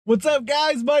What's up,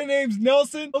 guys? My name's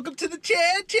Nelson. Welcome to the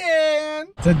Chan.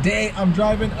 Today I'm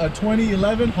driving a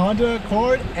 2011 Honda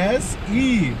Accord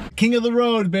SE. King of the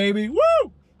road, baby.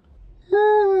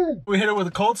 Woo! We hit it with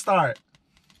a cold start.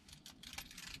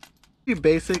 Pretty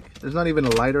basic. There's not even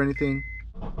a light or anything.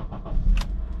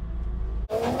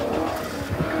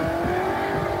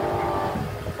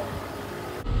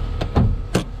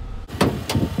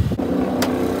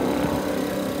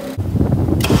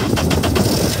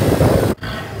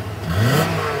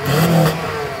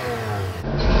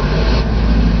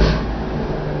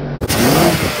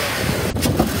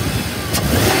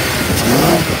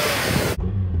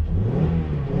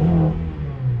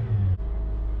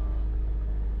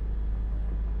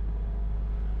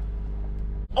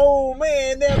 Oh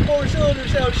man, that four-cylinder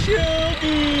sounds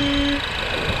shooky.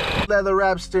 Leather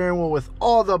wrap steering wheel with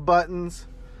all the buttons.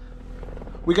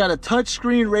 We got a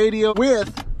touchscreen radio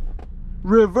with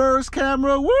reverse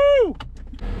camera. Woo!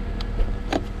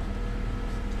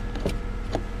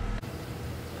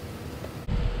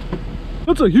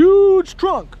 That's a huge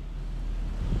trunk.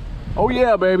 Oh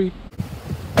yeah, baby.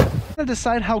 To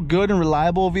decide how good and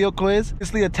reliable a vehicle is,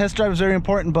 obviously a test drive is very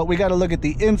important, but we got to look at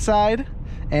the inside.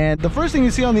 And the first thing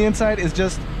you see on the inside is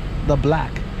just the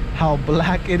black, how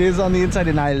black it is on the inside,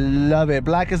 and I love it.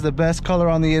 Black is the best color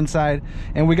on the inside.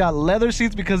 And we got leather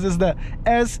seats because this is the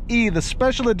SE, the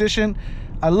special edition.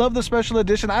 I love the special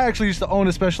edition. I actually used to own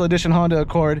a special edition Honda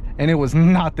Accord and it was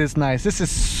not this nice. This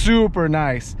is super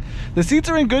nice. The seats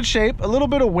are in good shape, a little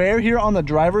bit of wear here on the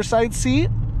driver's side seat.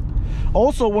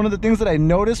 Also, one of the things that I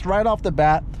noticed right off the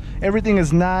bat, everything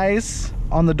is nice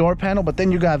on the door panel, but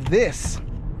then you got this.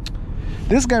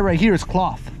 This guy right here is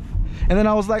cloth. And then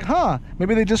I was like, huh,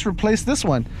 maybe they just replaced this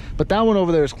one. But that one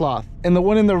over there is cloth. And the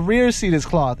one in the rear seat is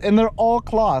cloth. And they're all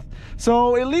cloth.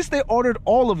 So at least they ordered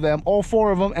all of them, all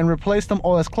four of them, and replaced them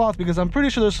all as cloth, because I'm pretty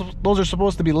sure those are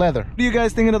supposed to be leather. What are you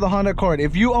guys thinking of the Honda Accord?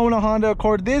 If you own a Honda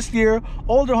Accord this year,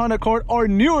 older Honda Accord, or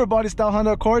newer body style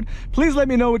Honda Accord, please let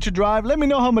me know what you drive. Let me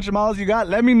know how much miles you got.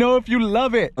 Let me know if you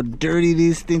love it. How dirty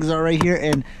these things are right here.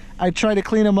 And I try to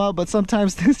clean them up, but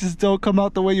sometimes things just don't come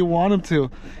out the way you want them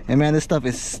to. And man, this stuff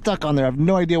is stuck on there. I have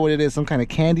no idea what it is. Some kind of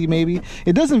candy maybe.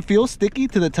 It doesn't feel sticky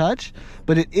to the touch,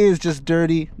 but it is just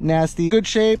dirty, nasty. Good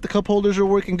shape. The cup holders are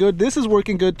working good. This is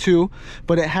working good too,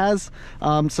 but it has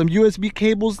some USB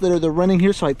cables that are running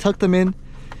here, so I tucked them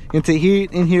into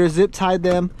here, zip tied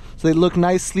them so they look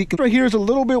nice, sleek. Right here is a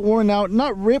little bit worn out,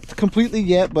 not ripped completely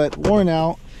yet, but worn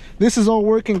out. This is all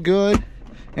working good.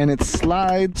 And it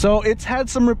slides. So it's had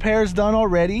some repairs done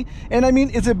already. And I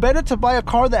mean, is it better to buy a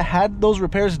car that had those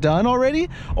repairs done already,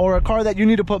 or a car that you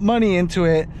need to put money into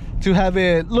it to have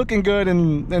it looking good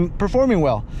and performing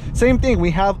well? Same thing,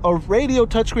 we have a radio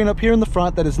touchscreen up here in the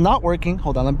front that is not working.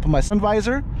 Hold on, let me put my sun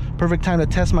visor. Perfect time to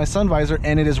test my sun visor,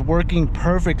 and it is working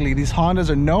perfectly. These Hondas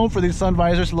are known for these sun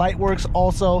visors. Light works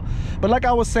also. But like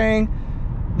I was saying,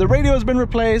 the radio has been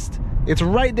replaced. It's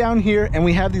right down here, and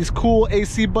we have these cool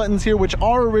AC buttons here, which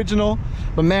are original.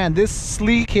 But man, this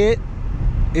sleek kit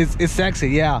is sexy,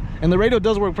 yeah. And the radio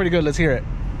does work pretty good. Let's hear it.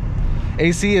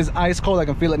 AC is ice cold. I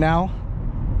can feel it now.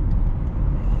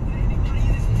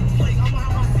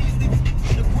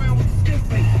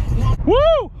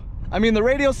 Woo! I mean, the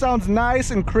radio sounds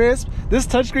nice and crisp. This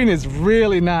touchscreen is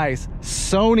really nice.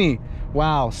 Sony.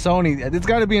 Wow, Sony, it's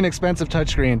got to be an expensive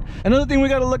touchscreen. Another thing we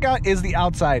got to look at is the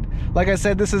outside. Like I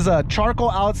said, this is a charcoal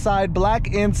outside,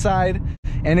 black inside,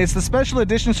 and it's the special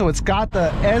edition, so it's got the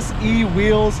SE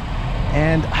wheels.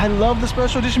 And I love the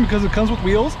special edition because it comes with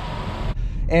wheels.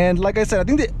 And like I said,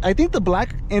 I think the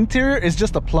black interior is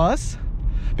just a plus,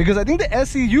 because I think the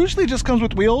SE usually just comes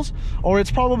with wheels, or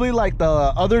it's probably like the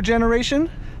other generation,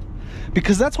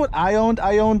 because that's what I owned.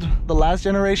 I owned the last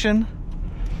generation.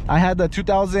 I had the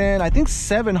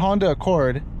 2007 Honda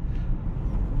Accord,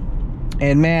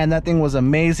 and man, that thing was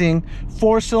amazing.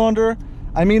 4-cylinder.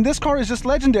 I mean, this car is just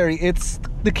legendary. It's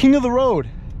the king of the road.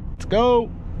 Let's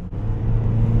go.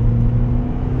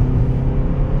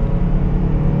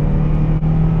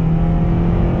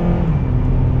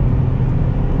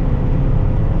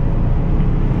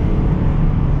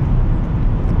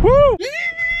 Woo!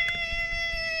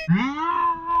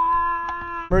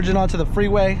 Merging onto the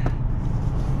freeway.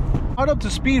 Up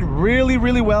to speed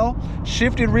really well,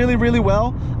 shifted really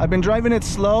well. I've been driving it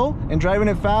slow and driving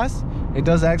it fast. It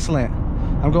does excellent.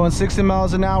 I'm going 60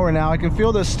 miles an hour now. I can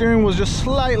feel the steering wheel just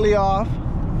slightly off.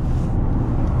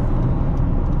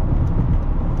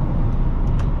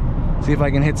 See if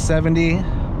I can hit 70.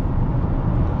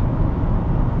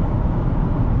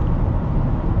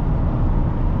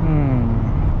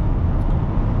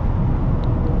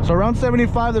 So around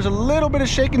 75, there's a little bit of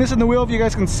shakiness in the wheel if you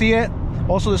guys can see it.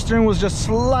 Also, the steering was just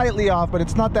slightly off, but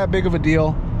it's not that big of a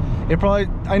deal.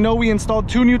 I know we installed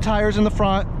 2 new tires in the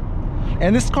front,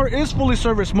 and this car is fully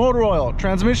serviced: motor oil,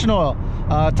 transmission oil,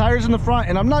 tires in the front,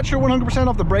 and I'm not sure 100%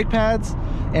 off the brake pads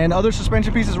and other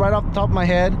suspension pieces right off the top of my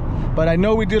head, but I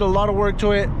know we did a lot of work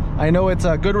to it. I know it's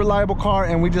a good, reliable car,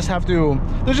 and we just have to,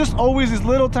 there's just always these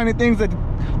little tiny things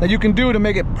that you can do to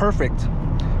make it perfect.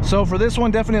 So for this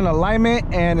one, definitely an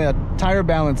alignment and a tire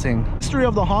balancing. History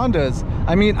of the Hondas.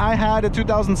 I mean, I had a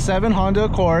 2007 Honda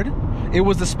Accord. It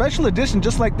was the special edition,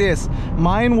 just like this.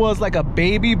 Mine was like a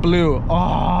baby blue. Oh,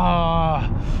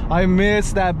 I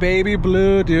miss that baby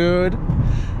blue, dude.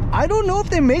 I don't know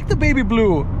if they make the baby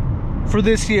blue for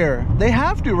this year. They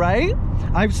have to, right?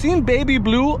 I've seen baby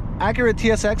blue Acura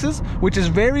TSXs, which is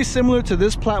very similar to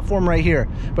this platform right here,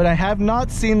 but I have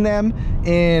not seen them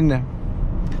in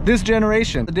this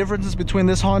generation. The differences between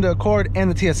this Honda Accord and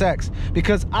the TSX,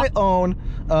 because I own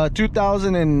a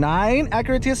 2009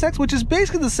 Acura TSX, which is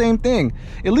basically the same thing.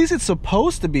 At least it's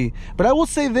supposed to be. But I will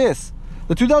say this,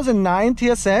 the 2009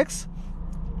 TSX,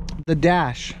 the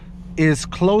dash is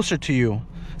closer to you.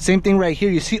 Same thing right here.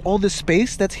 You see all this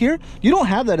space that's here? You don't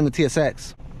have that in the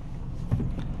TSX.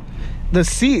 The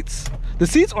seats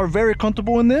are very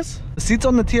comfortable in this. The seats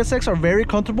on the TSX are very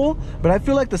comfortable, but I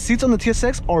feel like the seats on the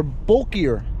TSX are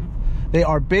bulkier. They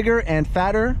are bigger and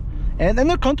fatter, and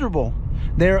they're comfortable.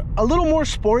 They're a little more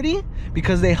sporty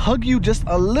because they hug you just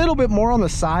a little bit more on the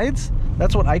sides.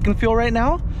 That's what I can feel right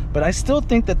now, but I still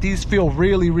think that these feel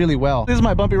really, really well. This is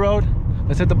my bumpy road.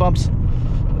 Let's hit the bumps.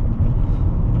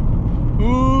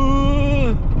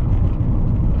 Ooh.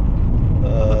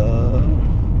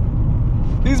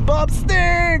 These bumps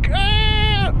stink!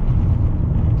 Ah!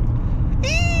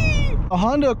 A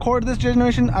Honda Accord this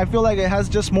generation, I feel like it has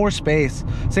just more space.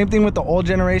 Same thing with the old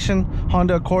generation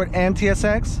Honda Accord and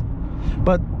TSX.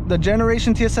 But the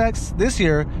generation TSX this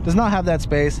year does not have that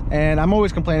space, and I'm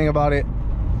always complaining about it.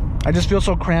 I just feel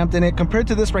so cramped in it. Compared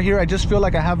to this right here, I just feel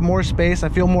like I have more space. I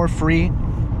feel more free.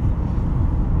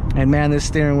 And man, this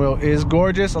steering wheel is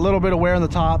gorgeous. A little bit of wear on the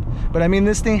top, but I mean,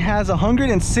 this thing has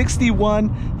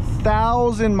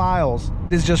 161,000 miles.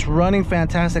 It's just running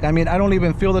fantastic. I mean, I don't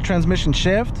even feel the transmission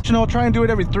shift. You know, try and do it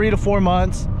every 3 to 4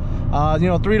 months. You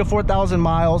know, 3,000 to 4,000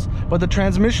 miles. But the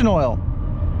transmission oil,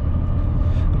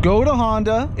 go to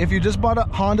Honda if you just bought a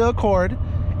Honda Accord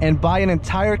and buy an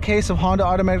entire case of Honda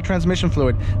automatic transmission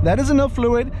fluid. That is enough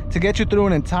fluid to get you through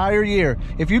an entire year.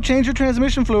 If you change your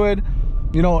transmission fluid,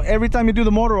 you know, every time you do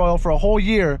the motor oil for a whole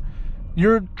year,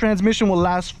 your transmission will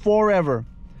last forever.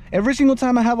 Every single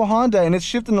time I have a Honda and it's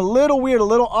shifting a little weird, a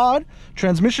little odd,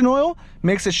 transmission oil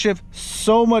makes it shift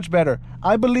so much better.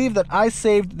 I believe that I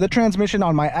saved the transmission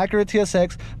on my Acura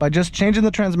TSX by just changing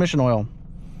the transmission oil,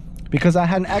 because I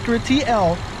had an Acura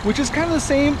TL, which is kind of the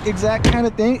same exact kind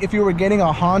of thing if you were getting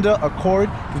a Honda Accord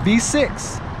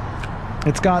V6.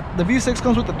 It's got, the V6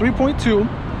 comes with the 3.2,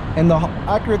 and the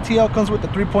Acura TL comes with the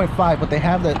 3.5, but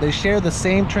they share the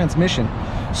same transmission.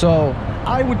 So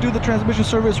I would do the transmission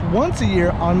service once a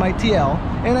year on my TL.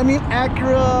 And I mean,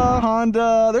 Acura,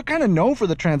 Honda, they're kind of known for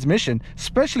the transmission,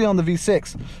 especially on the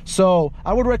V6. So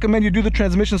I would recommend you do the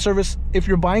transmission service if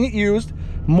you're buying it used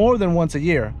more than once a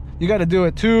year. You got to do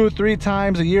it 2, 3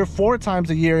 times a year, 4 times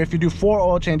a year if you do 4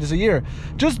 oil changes a year.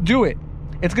 Just do it.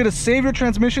 It's going to save your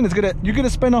transmission. You're going to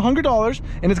spend $100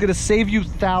 and it's going to save you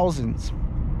thousands.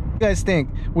 What do you guys think?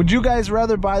 Would you guys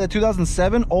rather buy the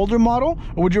 2007 older model,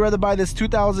 or would you rather buy this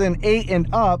 2008 and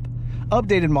up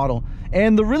updated model?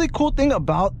 And the really cool thing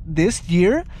about this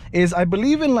year is, I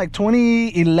believe in like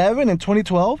 2011 and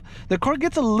 2012, the car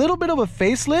gets a little bit of a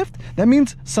facelift. That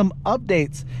means some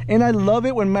updates. And I love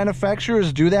it when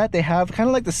manufacturers do that. They have kind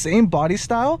of like the same body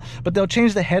style, but they'll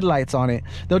change the headlights on it.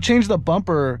 They'll change the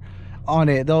bumper on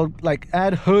it. They'll like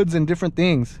add hoods and different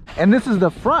things. And this is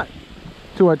the front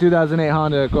to our 2008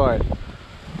 Honda Accord.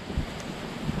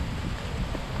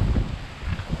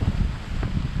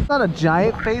 It's not a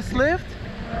giant facelift,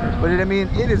 but I mean,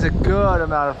 it is a good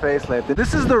amount of facelift.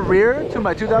 This is the rear to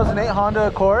my 2008 Honda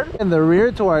Accord and the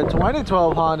rear to our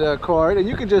 2012 Honda Accord, and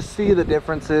you can just see the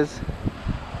differences.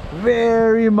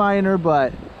 Very minor,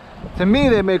 but to me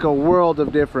they make a world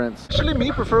of difference. Actually,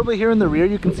 me preferably here in the rear,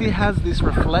 you can see it has this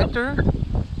reflector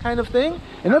kind of thing,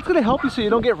 and that's going to help you so you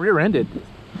don't get rear-ended.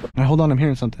 Now, hold on, I'm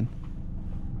hearing something.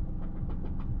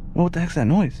 What the heck's that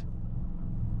noise?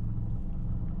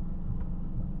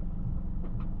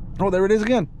 Oh, there it is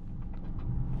again.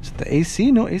 Is it the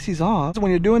AC? No, AC's off. When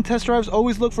you're doing test drives,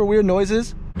 always look for weird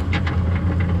noises.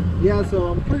 Yeah, so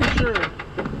I'm pretty sure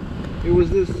it was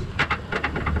this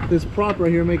prop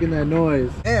right here making that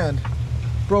noise. And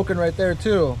broken right there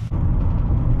too.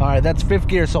 All right, that's 5th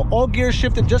gear. So all gears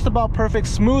shifted just about perfect,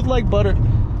 smooth like butter.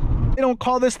 They don't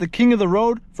call this the king of the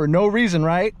road for no reason,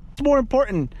 right? What's more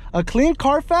important, a clean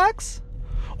Carfax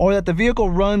or that the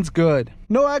vehicle runs good?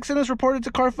 No accidents reported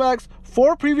to Carfax.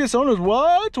 4 previous owners.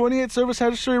 What? 28 service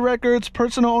history records.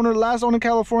 Personal owner, last owner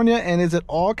California. And is it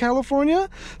all California?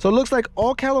 So it looks like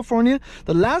all California.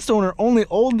 The last owner only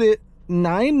owned it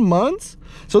 9 months.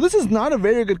 So this is not a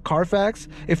very good Carfax.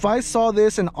 If I saw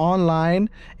this in online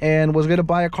and was going to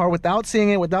buy a car without seeing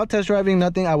it, without test driving,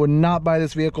 nothing, I would not buy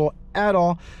this vehicle at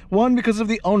all. One, because of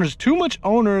the owners. Too much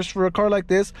owners for a car like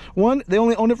this. One, they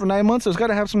only owned it for 9 months, so it's got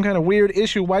to have some kind of weird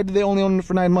issue. Why did they only own it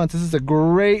for 9 months? This is a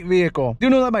great vehicle. You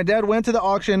know that my dad went to the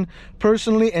auction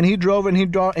personally and he drove it and he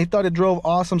thought it drove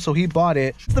awesome, so he bought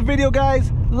it. That's the video,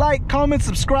 guys. Like, comment,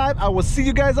 subscribe. I will see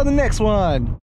you guys on the next one.